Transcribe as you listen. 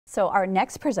So our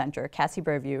next presenter, Cassie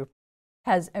Breview,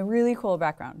 has a really cool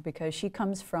background because she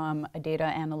comes from a data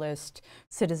analyst,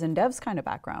 citizen devs kind of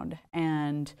background.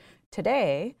 And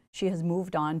today, she has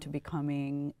moved on to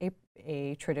becoming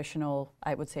a traditional,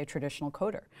 I would say a traditional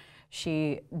coder.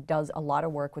 She does a lot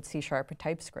of work with C# and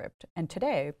TypeScript. And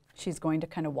today, she's going to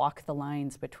kind of walk the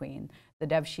lines between the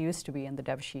dev she used to be and the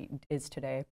dev she is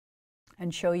today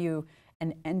and show you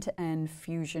an end-to-end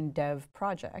Fusion dev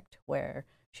project where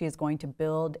she is going to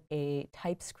build a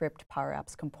TypeScript Power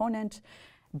Apps component,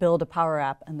 build a Power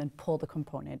App, and then pull the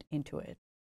component into it.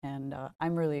 And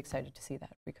I'm really excited to see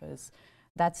that because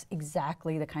that's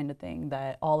exactly the kind of thing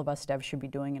that all of us devs should be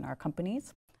doing in our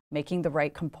companies, making the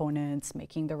right components,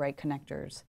 making the right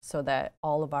connectors so that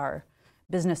all of our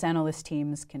business analyst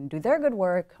teams can do their good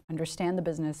work, understand the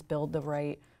business, build the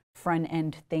right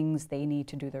front-end things they need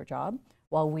to do their job,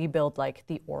 while we build like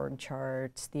the org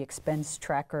charts, the expense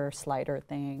tracker slider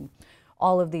thing,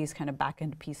 all of these kind of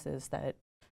back-end pieces that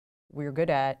we're good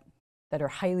at, that are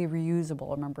highly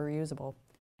reusable, remember reusable,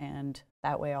 and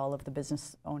that way all of the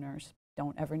business owners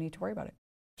don't ever need to worry about it.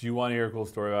 Do you want to hear a cool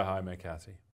story about how I met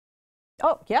Cassie?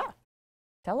 Oh, yeah.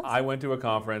 Tell us. I went to a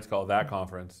conference called That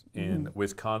Conference in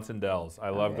Wisconsin Dells.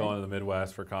 I love going to the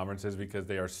Midwest for conferences because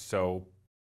they are so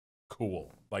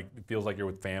cool. Like, it feels like you're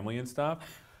with family and stuff.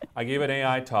 I gave an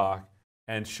AI talk,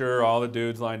 and sure, all the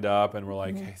dudes lined up and were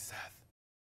like, hey, Seth,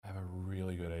 I have a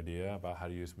really good idea about how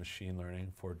to use machine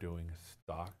learning for doing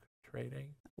stock trading.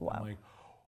 Wow. I'm like,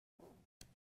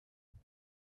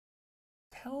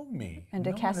 tell me. And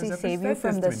did No one Cassie has ever save you said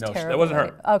from this to this me. No, terrible? that wasn't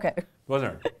her. Okay. It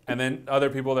wasn't her. And then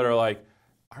other people that are like,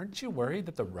 aren't you worried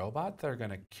that the robots are going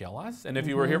to kill us? And if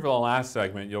you were here for the last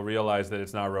segment, you'll realize that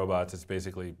it's not robots. It's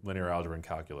basically linear algebra and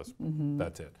calculus.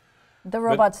 That's it. The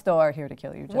robots though are here to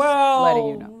kill you, just letting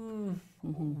you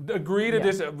know. Agree to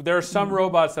this. There are some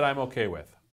robots that I'm okay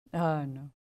with. No.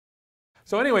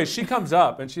 So anyway, she comes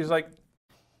up and she's like,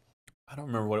 I don't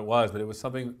remember what it was, but it was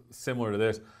something similar to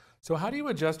this. So how do you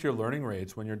adjust your learning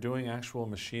rates when you're doing actual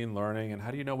machine learning, and how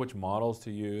do you know which models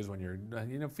to use when you're,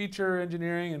 feature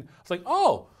engineering? And it's like,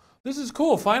 oh, this is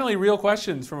cool. Finally, real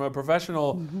questions from a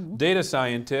professional data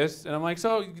scientist. And I'm like,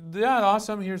 so yeah,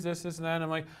 awesome. Here's this, and that. And I'm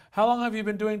like, how long have you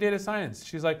been doing data science?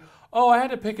 She's like, oh, I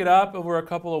had to pick it up over a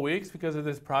couple of weeks because of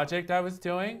this project I was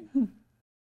doing. And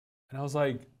I was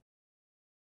like,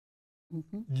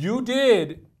 you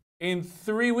did in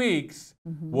 3 weeks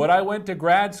what I went to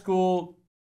grad school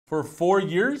for 4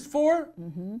 years for?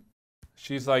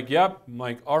 She's like, yep. I'm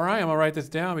like, all right, I'm going to write this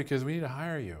down because we need to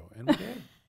hire you. And we did.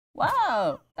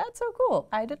 Wow, that's so cool.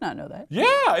 I did not know that.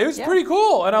 Yeah, it was pretty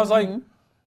cool. And I was like,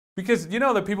 because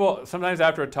the people, sometimes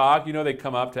after a talk, they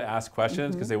come up to ask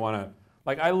questions because they want to,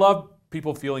 like, I love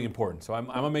people feeling important. So I'm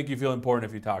going to make you feel important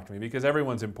if you talk to me because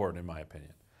everyone's important in my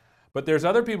opinion. But there's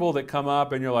other people that come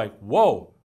up and you're like,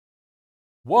 whoa,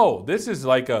 this is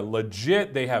like a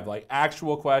legit, they have like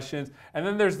actual questions. And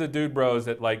then there's the dude bros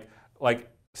that like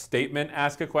statement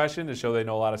ask a question to show they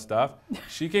know a lot of stuff.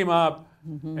 She came up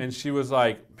and she was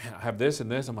like, man, I have this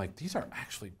and this. I'm like, these are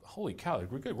actually, holy cow,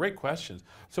 they're great questions.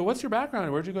 So what's your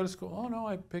background? Where'd you go to school? Oh no,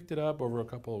 I picked it up over a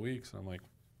couple of weeks. And I'm like,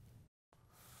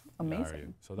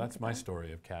 amazing. So that's my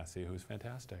story of Cassie, who's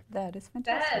fantastic. That is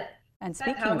fantastic. And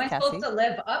speaking how am of I Cassie, supposed to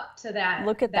live up to that?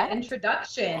 Look at that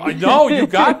introduction. I know, you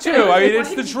got to. I mean,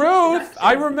 it's the truth.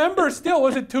 I remember still,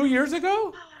 was it 2 years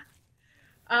ago?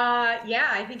 Yeah,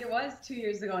 I think it was 2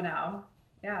 years ago now.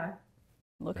 Yeah.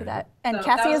 Look at that. And So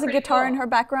Cassie that has was a pretty guitar in cool. her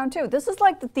background too. This is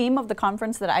like the theme of the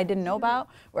conference that I didn't know about,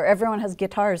 where everyone has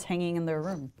guitars hanging in their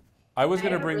room. I was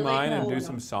going to have a bring really mine and cool do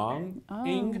some songing.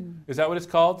 Oh. Is that what it's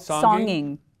called?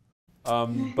 Songing.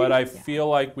 But I feel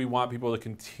like we want people to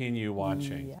continue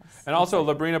watching. Yes, And also,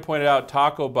 Labrina pointed out,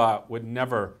 Taco Bot would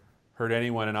never hurt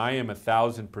anyone, and I am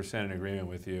 1,000% in agreement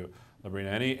with you,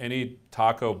 Labrina. Any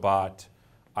Taco Bot,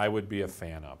 I would be a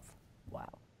fan of. Wow.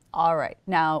 All right.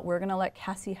 Now we're going to let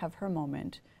Cassie have her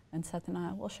moment, and Seth and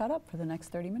I will shut up for the next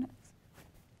 30 minutes.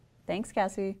 Thanks,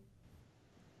 Cassie.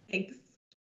 Thanks.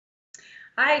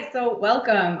 Hi, so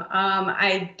welcome.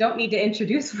 I don't need to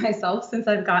introduce myself since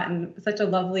I've gotten such a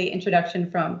lovely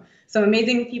introduction from some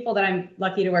amazing people that I'm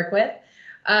lucky to work with.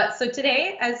 So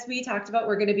today, as we talked about,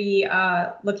 we're going to be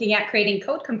looking at creating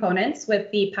code components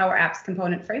with the Power Apps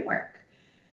component framework.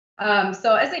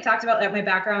 So as I talked about, my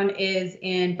background is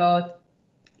in both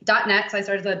 .NET. So I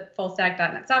started as a full stack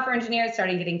 .NET software engineer,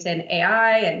 starting getting to an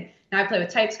AI, and now I play with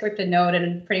TypeScript and Node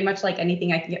and pretty much like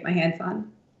anything I can get my hands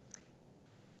on.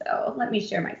 So let me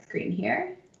share my screen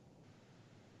here.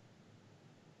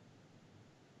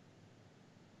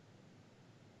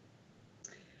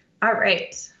 All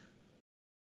right.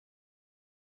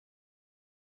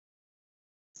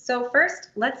 So first,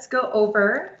 let's go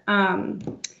over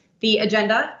the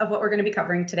agenda of what we're going to be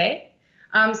covering today.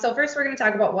 So first, we're going to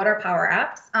talk about what are Power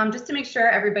Apps. Just to make sure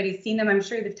everybody's seen them. I'm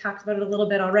sure they've talked about it a little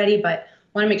bit already, but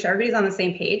want to make sure everybody's on the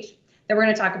same page. Then we're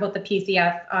going to talk about the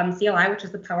PCF CLI, which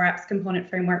is the Power Apps Component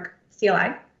Framework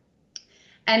CLI.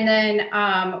 And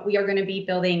then we are going to be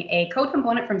building a code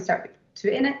component from start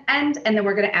to end, and then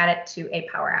we're going to add it to a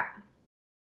Power App.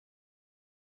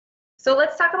 So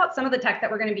let's talk about some of the tech that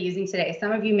we're going to be using today.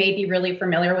 Some of you may be really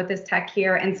familiar with this tech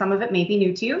here, and some of it may be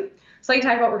new to you. So like I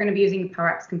talked about, we're going to be using Power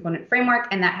Apps Component Framework,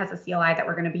 and that has a CLI that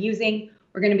we're going to be using.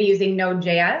 We're going to be using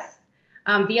Node.js.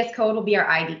 VS Code will be our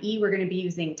IDE. We're going to be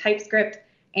using TypeScript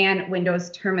and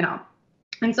Windows Terminal.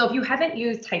 And so if you haven't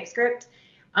used TypeScript,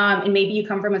 and maybe you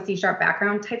come from a C#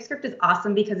 background, TypeScript is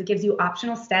awesome because it gives you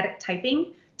optional static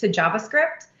typing to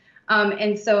JavaScript.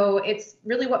 And so it's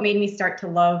really what made me start to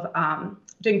love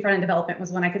doing front-end development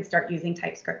was when I could start using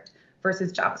TypeScript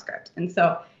versus JavaScript. And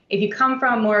so if you come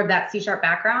from more of that C#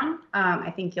 background,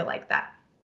 I think you'll like that.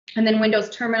 And then Windows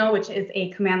Terminal, which is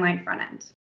a command line front end.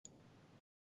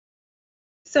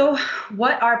 So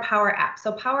what are Power Apps?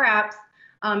 So Power Apps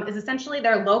is essentially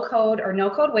they're low code or no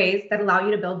code ways that allow you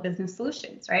to build business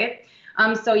solutions, right?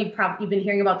 So you've been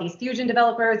hearing about these Fusion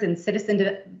developers and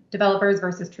citizen developers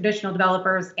versus traditional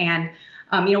developers. And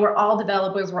we're all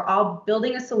developers, we're all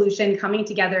building a solution, coming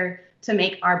together to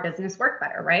make our business work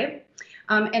better, right?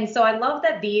 And so I love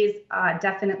that these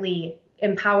definitely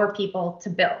empower people to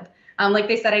build. Like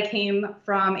they said, I came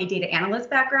from a data analyst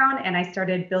background and I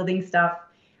started building stuff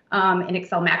in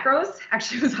Excel macros,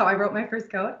 actually was how I wrote my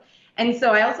first code. And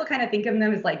so I also kind of think of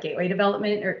them as like gateway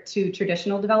development or to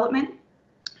traditional development.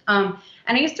 And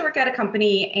I used to work at a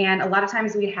company, and a lot of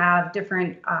times we'd have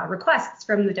different requests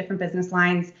from the different business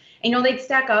lines. And, they'd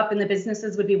stack up, and the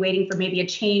businesses would be waiting for maybe a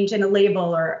change in a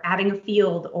label or adding a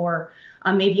field or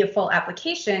maybe a full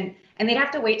application, and they'd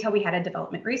have to wait till we had a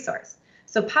development resource.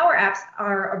 So Power Apps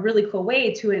are a really cool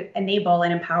way to enable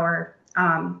and empower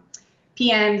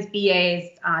PMs, BAs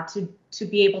to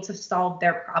be able to solve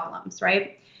their problems,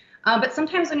 right? But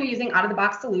sometimes when you're using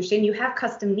out-of-the-box solution, you have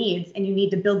custom needs and you need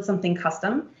to build something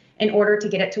custom in order to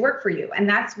get it to work for you. And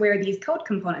that's where these code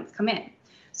components come in.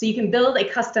 So you can build a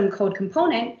custom code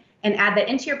component and add that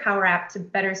into your Power App to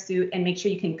better suit and make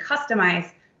sure you can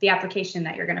customize the application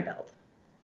that you're going to build.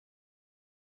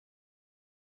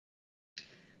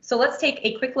 So let's take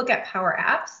a quick look at Power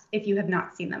Apps if you have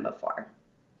not seen them before.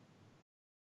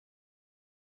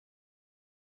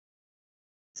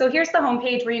 So here's the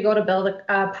homepage where you go to build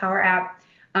a Power App.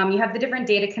 You have the different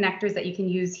data connectors that you can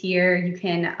use here. You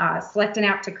can select an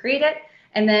app to create it.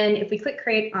 And then if we click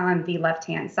create on the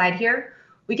left-hand side here,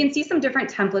 we can see some different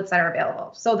templates that are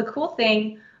available. So the cool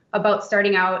thing about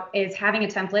starting out is having a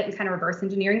template and kind of reverse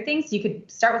engineering things. So you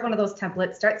could start with one of those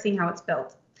templates, start seeing how it's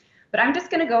built. But I'm just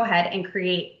going to go ahead and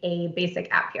create a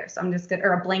basic app here. So I'm just going to,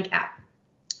 or a blank app.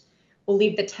 We'll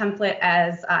leave the template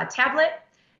as tablet.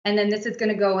 And then this is going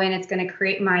to go in, it's going to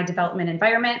create my development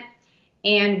environment,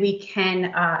 and we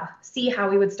can see how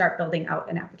we would start building out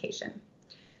an application.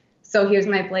 So here's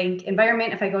my blank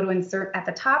environment. If I go to insert at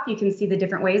the top, you can see the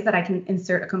different ways that I can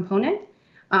insert a component.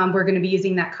 We're going to be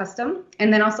using that custom.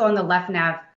 And then also on the left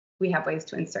nav, we have ways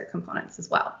to insert components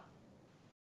as well.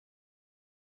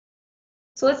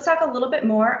 So let's talk a little bit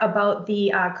more about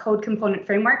the code component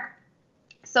framework.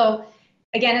 So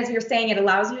again, as we were saying, it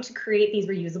allows you to create these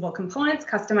reusable components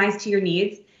customized to your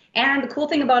needs. And the cool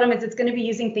thing about them is it's going to be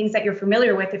using things that you're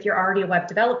familiar with. If you're already a web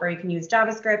developer, you can use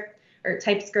JavaScript or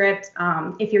TypeScript.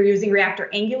 If you're using React or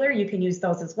Angular, you can use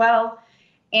those as well.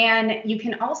 And you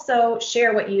can also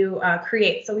share what you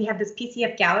create. So we have this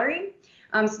PCF gallery.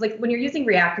 So like when you're using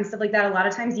React and stuff like that, a lot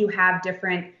of times you have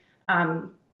different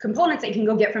components that you can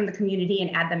go get from the community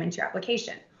and add them into your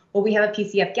application. Well, we have a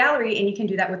PCF gallery, and you can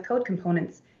do that with code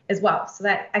components as well. So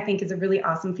that I think is a really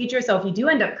awesome feature. So if you do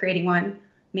end up creating one,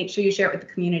 make sure you share it with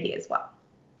the community as well.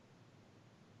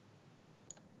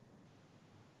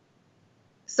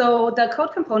 So the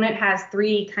code component has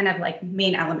three kind of like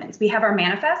main elements. We have our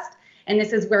manifest, and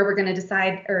this is where we're going to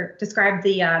decide or describe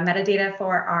the metadata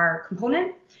for our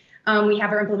component. We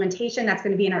have our implementation that's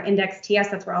going to be in our index.ts.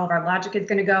 That's where all of our logic is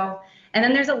going to go. And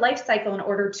then there's a life cycle in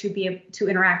order to be able to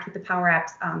interact with the Power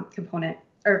Apps component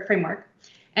or framework.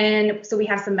 And so we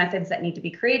have some methods that need to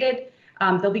be created.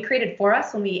 They'll be created for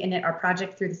us when we init our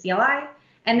project through the CLI.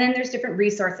 And then there's different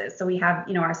resources. So we have,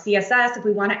 our CSS. If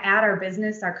we want to add our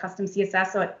business, our custom CSS,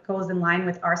 so it goes in line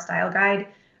with our style guide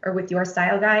or with your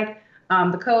style guide,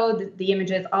 the code, the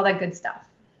images, all that good stuff.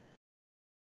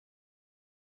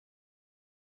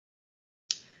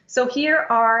 So here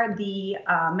are the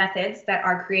methods that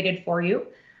are created for you.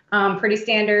 Pretty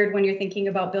standard when you're thinking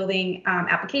about building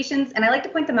applications. And I like to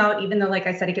point them out, even though, like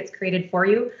I said, it gets created for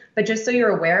you, but just so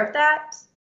you're aware of that,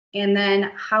 and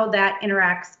then how that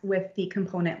interacts with the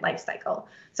component lifecycle.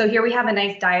 So here we have a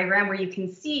nice diagram where you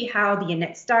can see how the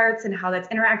init starts and how that's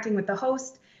interacting with the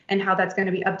host and how that's going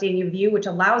to be updating your view, which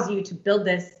allows you to build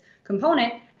this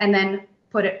component and then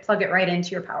plug it right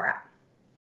into your Power App.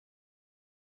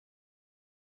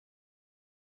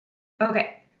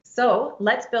 Okay. So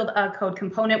let's build a code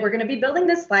component. We're going to be building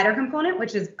this slider component,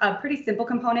 which is a pretty simple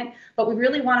component, but we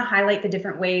really want to highlight the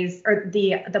different ways or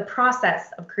the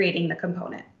process of creating the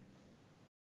component.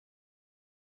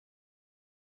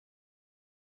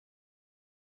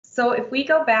 So if we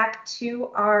go back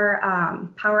to our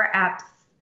Power Apps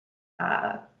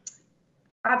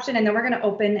option, and then we're going to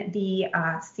open the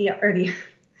the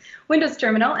Windows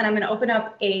terminal, and I'm going to open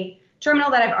up a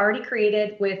terminal that I've already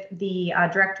created with the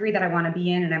directory that I want to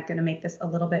be in, and I'm going to make this a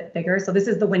little bit bigger. So this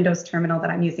is the Windows terminal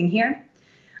that I'm using here.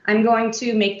 I'm going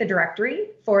to make the directory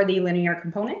for the linear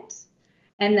component,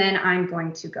 and then I'm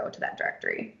going to go to that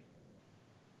directory.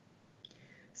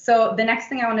 So the next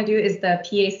thing I want to do is the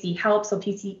PAC help. So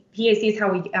PAC is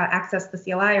how we access the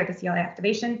CLI or the CLI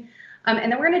activation.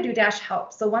 And then we're going to do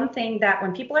 -help. So one thing that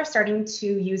when people are starting to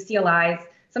use CLIs,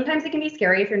 sometimes it can be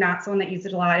scary if you're not someone that uses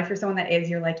it a lot. If you're someone that is,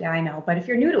 you're like, yeah, I know. But if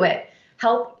you're new to it,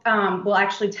 help will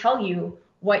actually tell you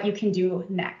what you can do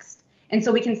next. And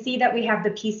so we can see that we have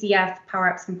the PCF Power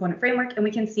Apps Component Framework, and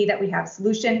we can see that we have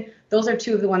solution. Those are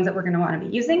two of the ones that we're going to want to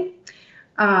be using.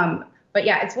 But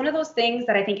yeah, it's one of those things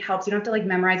that I think helps. You don't have to like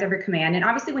memorize every command. And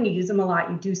obviously when you use them a lot,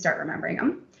 you do start remembering them.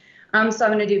 So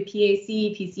I'm going to do PAC,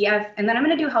 PCF, and then I'm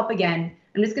going to do help again.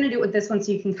 I'm just going to do it with this one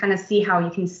so you can kind of see how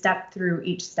you can step through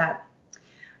each step.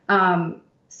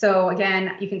 So again,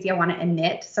 you can see I want to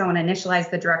init. So I want to initialize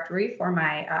the directory for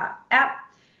my app.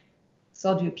 So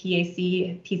I'll do PAC,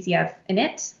 PCF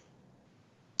init.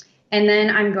 And then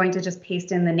I'm going to just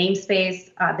paste in the namespace,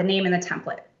 the name and the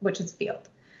template, which is field.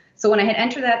 So when I hit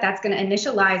enter that, that's going to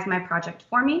initialize my project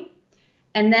for me.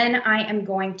 And then I am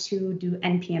going to do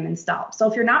npm install. So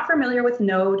if you're not familiar with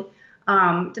Node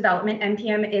development,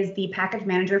 npm is the package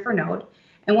manager for Node.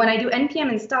 And when I do npm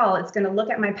install, it's going to look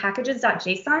at my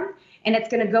packages.json, and it's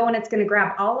going to go and it's going to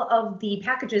grab all of the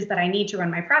packages that I need to run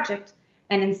my project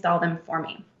and install them for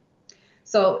me.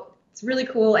 So it's really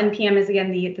cool. npm is,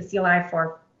 again, the CLI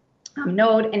for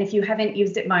Node. And if you haven't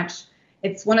used it much,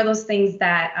 it's one of those things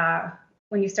that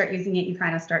when you start using it, you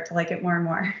kind of start to like it more and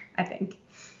more, I think.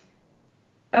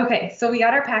 Okay, so we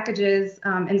got our packages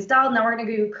installed. Now we're going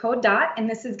to do code dot, and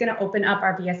this is going to open up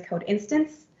our VS Code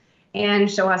instance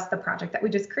and show us the project that we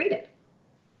just created.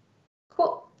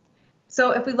 Cool.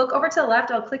 So if we look over to the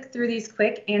left, I'll click through these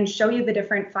quick and show you the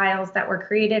different files that were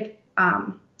created.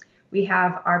 We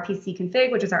have our PC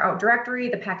config, which is our out directory,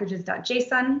 the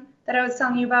packages.json that I was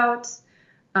telling you about,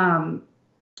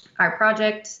 our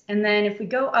project. And then if we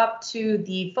go up to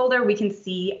the folder, we can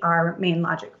see our main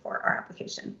logic for our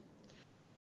application.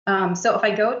 So if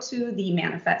I go to the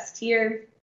manifest here,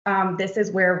 this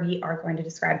is where we are going to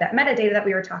describe that metadata that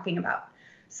we were talking about.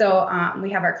 So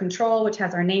we have our control, which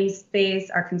has our namespace,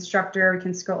 our constructor. We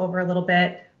can scroll over a little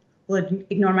bit. We'll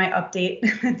ignore my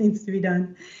update that needs to be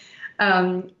done.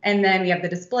 And then we have the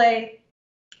display,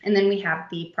 and then we have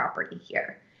the property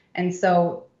here. And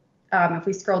so if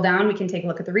we scroll down, we can take a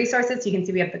look at the resources. So you can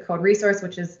see we have the code resource,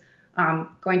 which is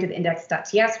going to the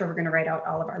index.ts, where we're going to write out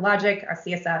all of our logic, our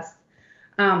CSS.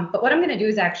 But what I'm going to do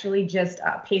is actually just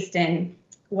paste in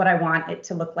what I want it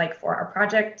to look like for our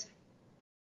project.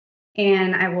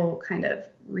 And I will kind of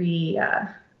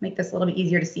make this a little bit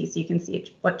easier to see so you can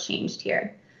see what changed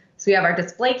here. So we have our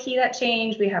display key that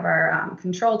changed. We have our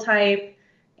control type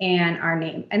and our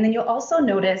name. And then you'll also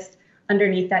notice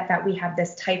underneath that we have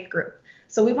this type group.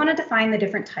 So we want to define the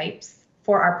different types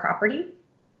for our property.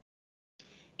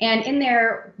 And in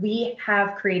there, we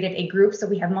have created a group, so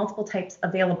we have multiple types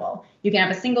available. You can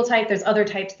have a single type, there's other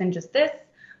types than just this.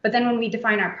 But then when we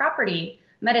define our property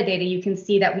metadata, you can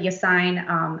see that we assign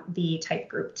the type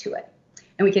group to it.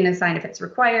 And we can assign if it's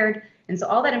required. And so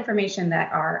all that information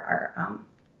that our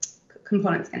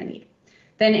component's going to need.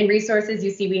 Then in resources, you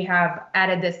see we have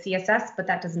added this CSS, but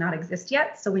that does not exist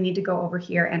yet. So we need to go over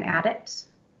here and add it.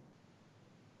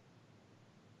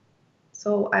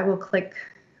 So I will click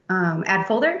add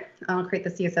folder. I'll create the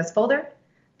CSS folder,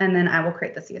 and then I will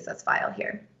create the CSS file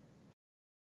here.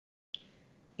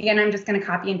 Again, I'm just going to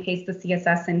copy and paste the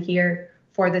CSS in here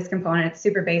for this component. It's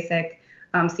super basic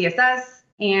CSS,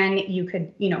 and you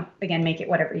could, again, make it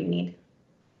whatever you need.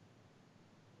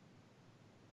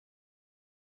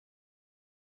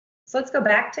 So let's go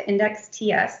back to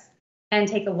index.ts and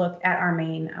take a look at our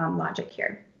main logic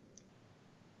here.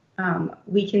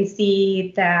 we can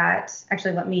see that,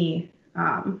 actually, let me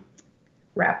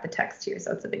wrap the text here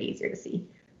so it's a bit easier to see.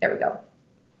 There we go.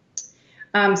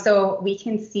 So we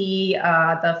can see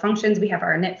the functions. We have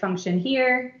our init function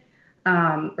here.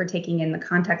 We're taking in the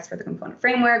context for the component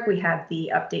framework. We have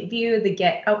the update view, the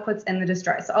get outputs, and the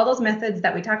destroy. So all those methods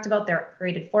that we talked about, they're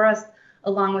created for us,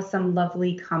 along with some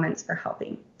lovely comments for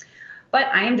helping. But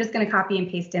I am just going to copy and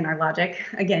paste in our logic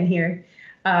again here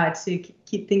to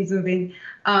keep things moving.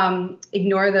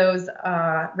 Ignore those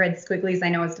red squigglies. I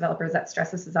know as developers that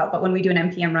stresses us out, but when we do an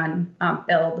npm run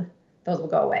build, those will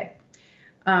go away.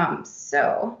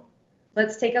 So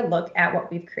let's take a look at what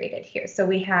we've created here. So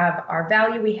we have our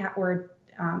value. We're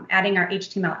adding our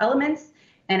HTML elements,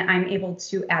 and I'm able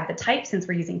to add the type since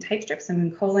we're using TypeScript. So I'm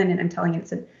in colon, and I'm telling it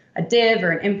it's a div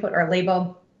or an input or a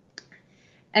label.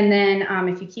 And then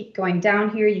if you keep going down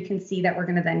here, you can see that we're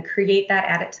going to then create that,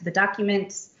 add it to the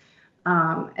document.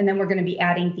 And then we're going to be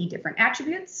adding the different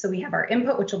attributes. So we have our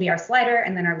input, which will be our slider,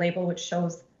 and then our label, which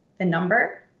shows the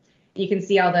number. You can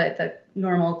see all the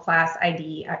normal class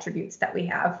ID attributes that we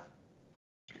have,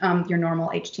 your normal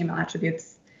HTML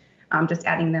attributes, just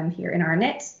adding them here in our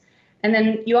init. And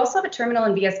then you also have a terminal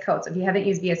in VS Code. So if you haven't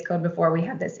used VS Code before, we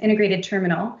have this integrated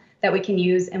terminal that we can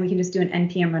use, and we can just do an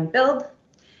npm run build.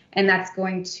 And that's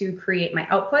going to create my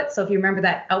output. So if you remember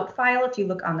that out file, if you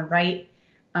look on the right,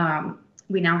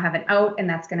 we now have an out, and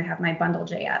that's going to have my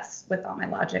bundle.js with all my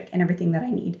logic and everything that I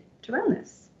need to run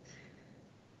this.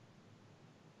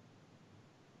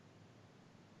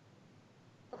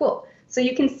 Cool. So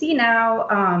you can see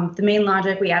now the main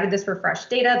logic. We added this refresh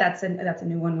data. That's a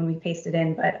new one when we paste it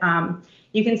in. But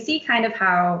you can see kind of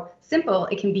how simple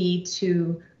it can be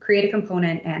to create a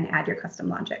component and add your custom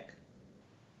logic.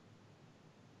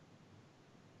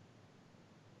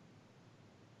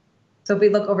 So if we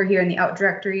look over here in the out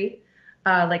directory,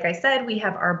 like I said, we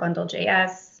have our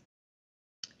bundle.js.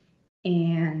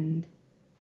 And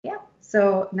yeah,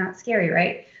 so not scary,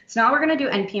 right? So now we're going to do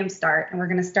npm start, and we're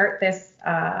going to start this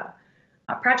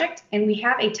project. And we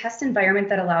have a test environment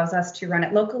that allows us to run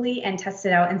it locally and test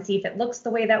it out and see if it looks the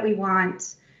way that we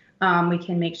want. We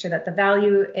can make sure that the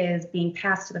value is being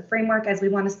passed to the framework as we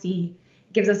want to see.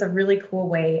 It gives us a really cool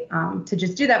way to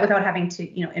just do that without having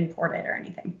to, import it or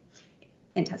anything.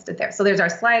 And test it there. So there's our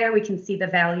slider. We can see the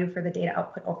value for the data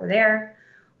output over there.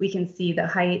 We can see the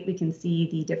height. We can see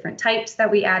the different types that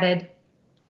we added.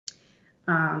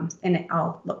 And it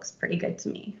all looks pretty good to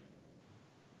me.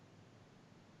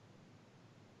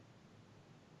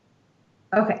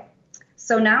 Okay,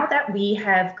 so now that we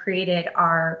have created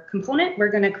our component,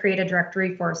 we're going to create a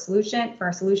directory for our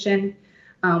solution.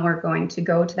 We're going to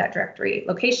go to that directory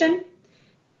location,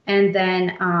 and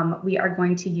then we are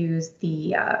going to use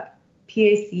the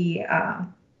PAC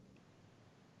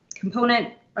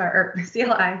component or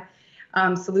CLI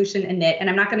solution init. And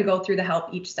I'm not going to go through the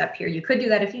help each step here. You could do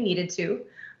that if you needed to,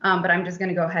 but I'm just going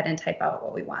to go ahead and type out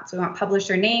what we want. So we want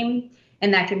publisher name,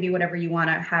 and that can be whatever you want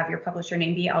to have your publisher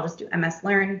name be. I'll just do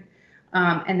mslearn,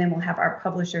 and then we'll have our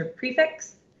publisher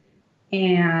prefix.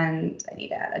 And I need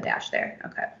to add a dash there.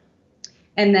 Okay.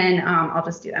 And then I'll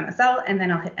just do MSL, and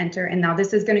then I'll hit enter. And now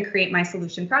this is going to create my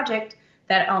solution project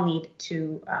that I'll need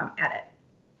to add it.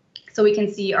 So we can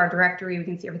see our directory. We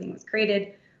can see everything was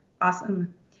created.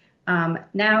 Awesome.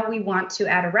 Now we want to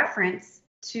add a reference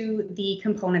to the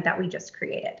component that we just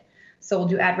created. So we'll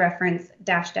do add reference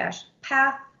 --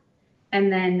 path,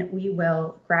 and then we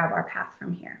will grab our path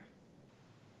from here.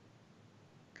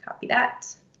 Copy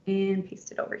that and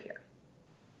paste it over here.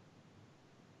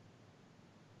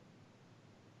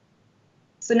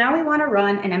 So now we want to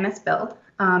run an MS build.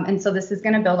 And so this is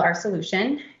going to build our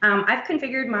solution. I've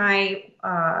configured my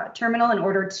terminal in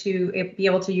order to be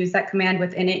able to use that command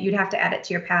within it. You'd have to add it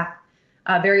to your path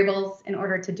variables in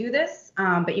order to do this.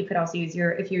 But you could also use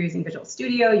if you're using Visual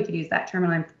Studio, you could use that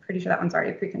terminal. I'm pretty sure that one's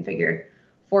already pre-configured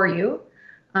for you.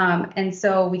 And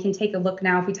so we can take a look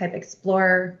now. If we type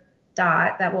explore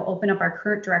dot, that will open up our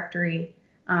current directory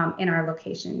in our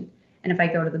location. And if I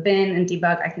go to the bin and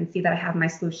debug, I can see that I have my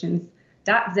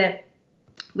solutions.zip,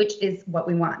 which is what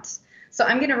we want. So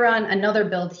I'm going to run another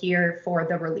build here for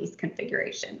the release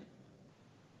configuration.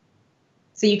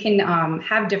 So you can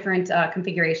have different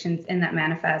configurations in that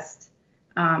manifest.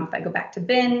 If I go back to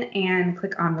bin and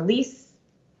click on release,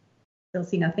 you'll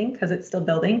see nothing because it's still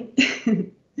building.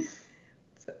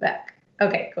 Let's go back.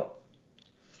 Okay, cool.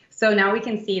 So now we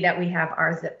can see that we have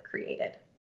our zip created.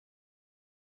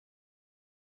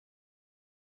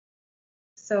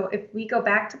 So if we go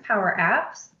back to Power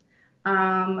Apps,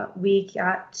 we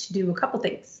got to do a couple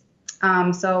things.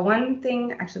 So one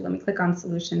thing, actually, let me click on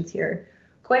solutions here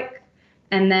quick.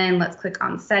 And then let's click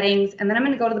on settings. And then I'm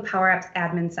going to go to the Power Apps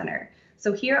Admin Center.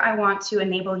 So here I want to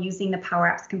enable using the Power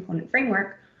Apps component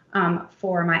framework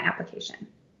for my application.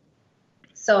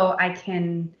 So I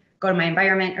can go to my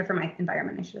environment, or for my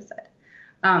environment, I should have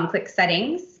said. Click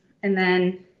settings, and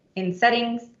then in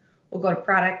settings, we'll go to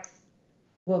products,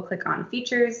 we'll click on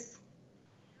features,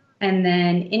 and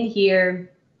then in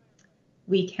here,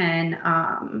 we can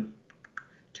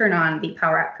turn on the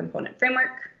Power App component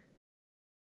framework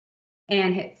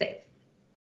and hit save.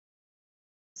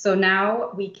 So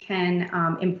now we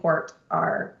can import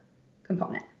our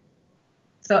component.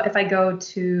 So if I go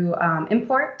to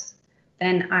import,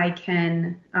 then I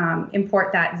can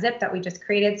import that zip that we just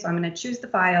created. So I'm going to choose the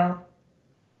file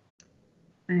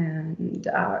and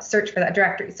search for that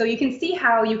directory. So you can see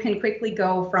how you can quickly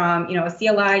go from, a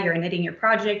CLI, you're initting your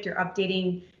project, you're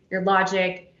updating your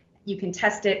logic, you can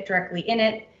test it directly in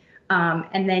it,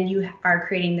 and then you are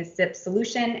creating this zip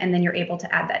solution, and then you're able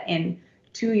to add that in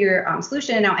to your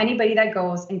solution. And now anybody that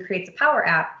goes and creates a Power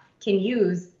App can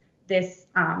use this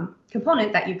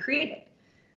component that you created.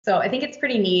 So I think it's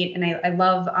pretty neat, and I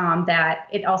love that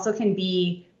it also can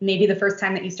be maybe the first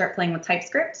time that you start playing with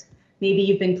TypeScript. Maybe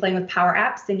you've been playing with Power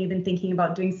Apps and you've been thinking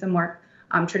about doing some more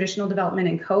traditional development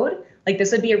in code. Like,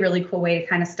 this would be a really cool way to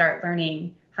kind of start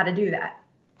learning how to do that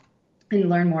and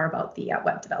learn more about the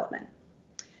web development.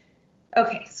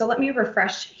 Okay, so let me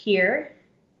refresh here.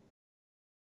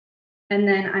 And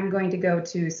then I'm going to go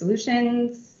to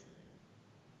solutions,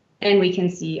 and we can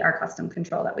see our custom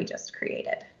control that we just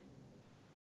created.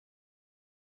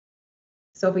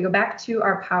 So if we go back to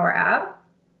our Power App,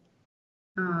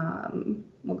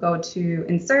 we'll go to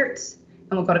insert,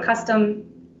 and we'll go to custom,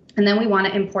 and then we want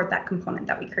to import that component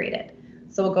that we created.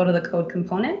 So we'll go to the code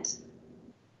component,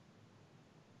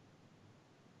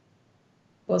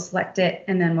 we'll select it,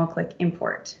 and then we'll click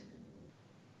import.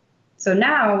 So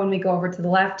now when we go over to the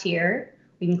left here,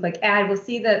 we can click add. We'll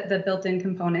see the built-in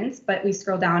components, but we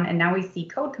scroll down and now we see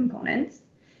code components,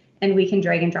 and we can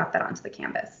drag and drop that onto the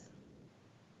canvas.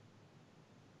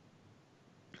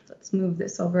 Let's move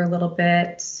this over a little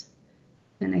bit.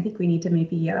 And I think we need to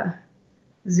maybe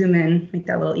zoom in, make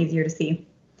that a little easier to see.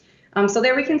 So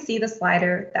there we can see the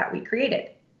slider that we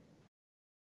created.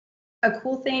 A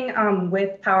cool thing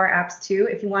with Power Apps too,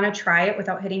 if you want to try it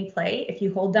without hitting play, if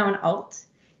you hold down Alt,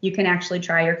 you can actually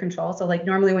try your control. So like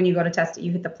normally when you go to test it,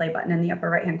 you hit the play button in the upper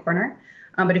right-hand corner.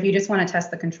 But if you just want to test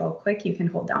the control quick, you can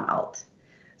hold down Alt.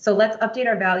 So let's update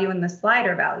our value in the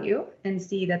slider value and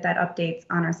see that that updates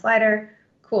on our slider.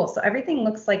 Cool, so everything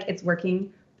looks like it's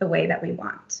working the way that we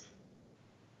want.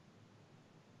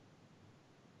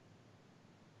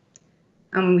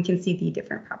 We can see the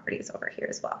different properties over here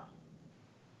as well.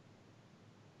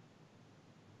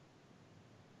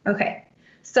 Okay,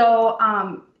 so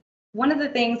one of the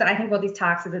things that I think about these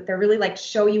talks is that they're really like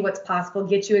show you what's possible,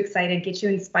 get you excited, get you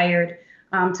inspired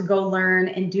to go learn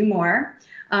and do more.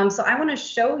 So I want to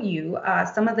show you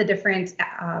some of the different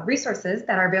resources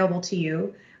that are available to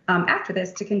you after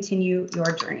this to continue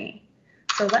your journey.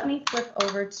 So let me flip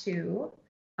over to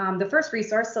the first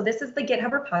resource. So this is the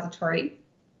GitHub repository.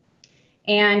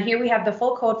 And here we have the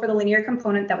full code for the linear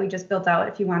component that we just built out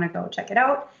if you want to go check it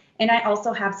out. And I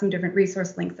also have some different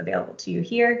resource links available to you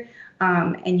here.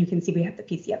 And you can see we have the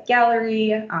PCF gallery,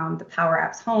 the Power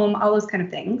Apps home, all those kind of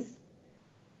things.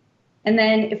 And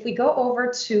then if we go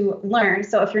over to Learn,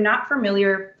 so if you're not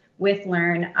familiar with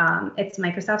Learn, it's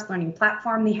Microsoft's learning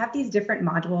platform. They have these different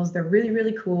modules. They're really,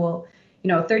 really cool.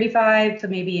 35 to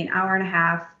maybe an hour and a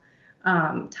half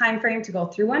time frame to go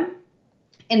through one.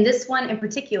 And this one in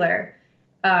particular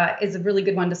is a really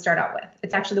good one to start out with.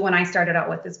 It's actually the one I started out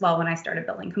with as well when I started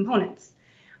building components.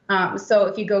 So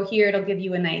if you go here, it'll give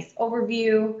you a nice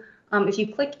overview. If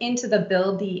you click into the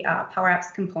build the Power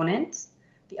Apps component,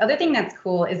 the other thing that's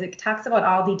cool is it talks about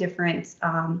all the different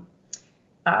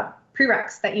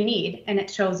prereqs that you need, and it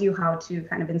shows you how to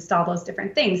kind of install those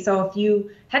different things. So if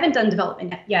you haven't done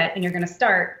development yet and you're going to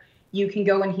start, you can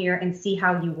go in here and see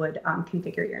how you would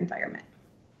configure your environment.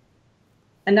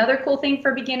 Another cool thing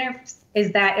for beginners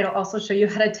is that it'll also show you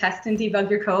how to test and debug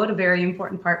your code, a very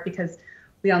important part because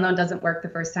we all know it doesn't work the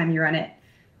first time you run it.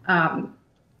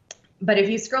 But if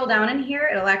you scroll down in here,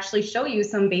 it'll actually show you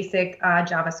some basic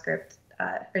JavaScript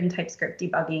and TypeScript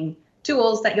debugging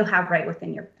tools that you'll have right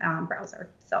within your browser.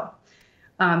 So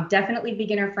definitely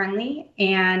beginner friendly.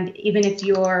 And even if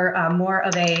you're more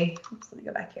of a, let me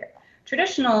go back here,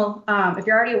 traditional, if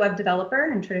you're already a web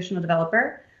developer and traditional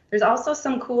developer, there's also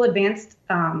some cool advanced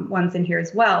ones in here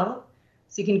as well.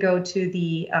 So you can go to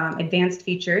the advanced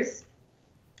features.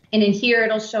 And in here,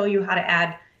 it'll show you how to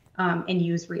add and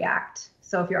use React.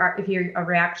 So if you're a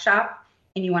React shop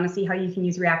and you want to see how you can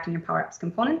use React in your Power Apps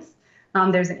components,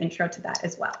 there's an intro to that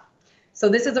as well. So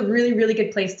this is a really, really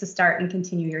good place to start and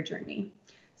continue your journey.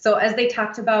 So as they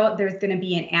talked about, there's going to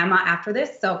be an AMA after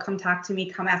this. So come talk to me,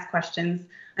 come ask questions.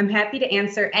 I'm happy to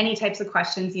answer any types of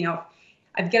questions. You know,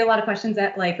 I get a lot of questions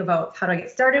that about how do I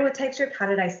get started with TypeScript?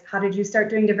 How did you start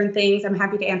doing different things? I'm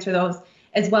happy to answer those,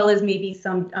 as well as maybe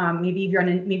some maybe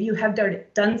you have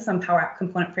done some Power App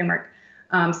Component Framework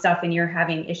stuff and you're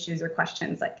having issues or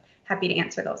questions. Like, happy to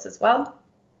answer those as well.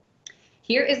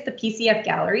 Here is the PCF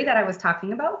gallery that I was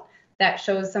talking about that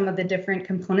shows some of the different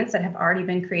components that have already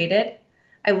been created.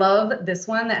 I love this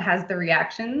one that has the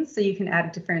reactions, so you can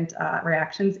add different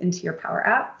reactions into your Power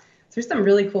App. So there's some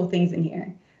really cool things in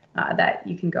here that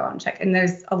you can go and check. And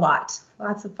there's lots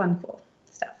of fun, cool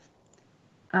stuff.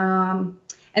 And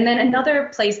then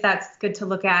another place that's good to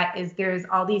look at is there's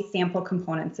all these sample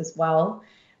components as well.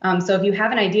 So if you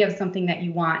have an idea of something that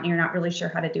you want and you're not really sure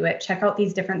how to do it, check out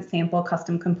these different sample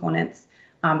custom components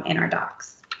in our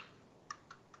docs.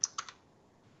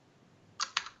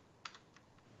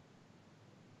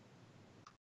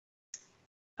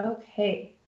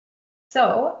 Okay,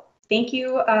 so thank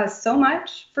you so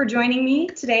much for joining me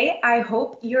today. I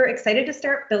hope you're excited to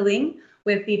start building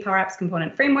with the Power Apps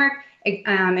Component Framework.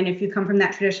 And if you come from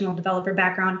that traditional developer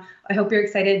background, I hope you're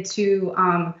excited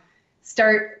to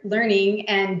start learning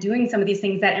and doing some of these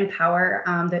things that empower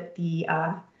the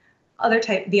other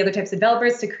types of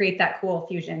developers to create that cool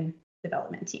Fusion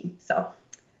development team. So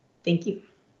thank you.